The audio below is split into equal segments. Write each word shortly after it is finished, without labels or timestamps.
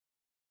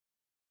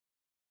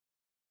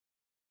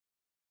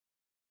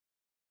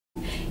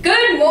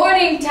Good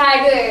morning,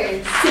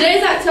 Tigers!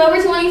 Today's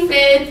October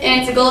 25th,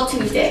 and it's a Gold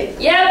Tuesday.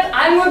 Yep,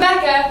 I'm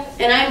Rebecca.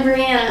 And I'm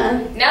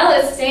Brianna. Now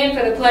let's stand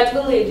for the Pledge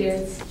of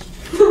Allegiance.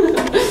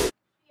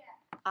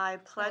 I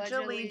pledge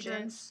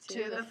allegiance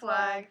to the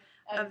flag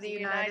of the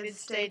United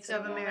States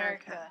of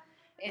America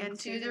and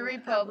to the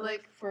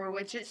republic for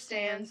which it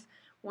stands,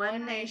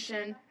 one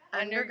nation,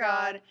 under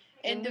God,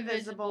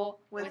 indivisible,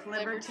 with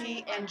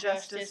liberty and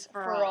justice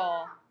for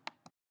all.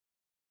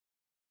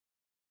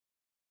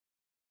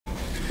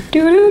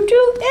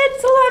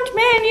 It's a lunch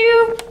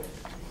menu!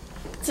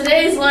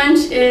 Today's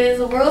lunch is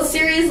a World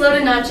Series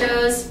loaded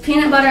nachos,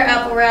 peanut butter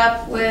apple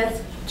wrap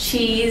with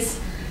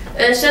cheese,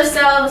 a chef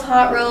salad with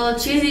hot roll,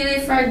 cheesy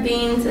refried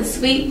beans, a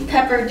sweet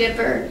pepper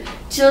dipper,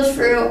 chilled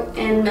fruit,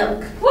 and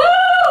milk. Woo!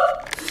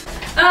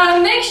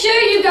 Make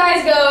sure you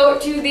guys go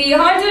to the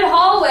haunted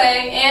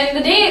hallway and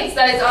the dance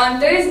that is on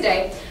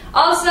Thursday.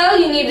 Also,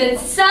 you need to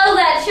sell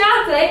that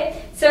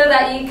chocolate so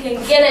that you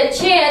can get a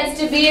chance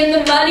to be in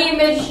the money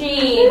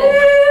machine.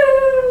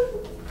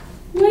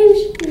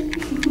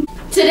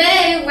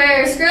 Today,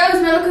 wear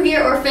scrubs, medical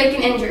gear, or fake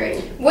an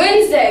injury.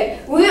 Wednesday,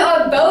 we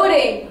are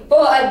voting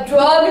for a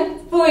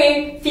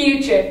drug-free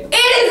future. It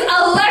is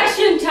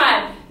election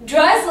time.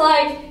 Dress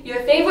like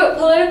your favorite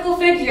political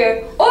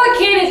figure or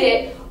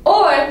candidate,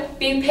 or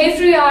be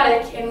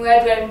patriotic in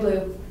red, and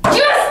blue.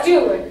 Just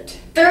do it.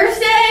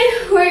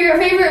 Thursday, wear your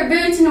favorite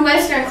boots and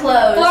Western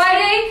clothes.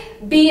 Friday,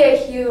 be a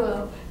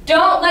hero.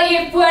 Don't let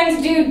your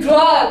friends do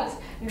drugs.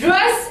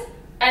 Dress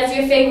as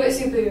your favorite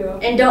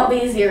superhero. And don't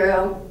be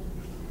zero.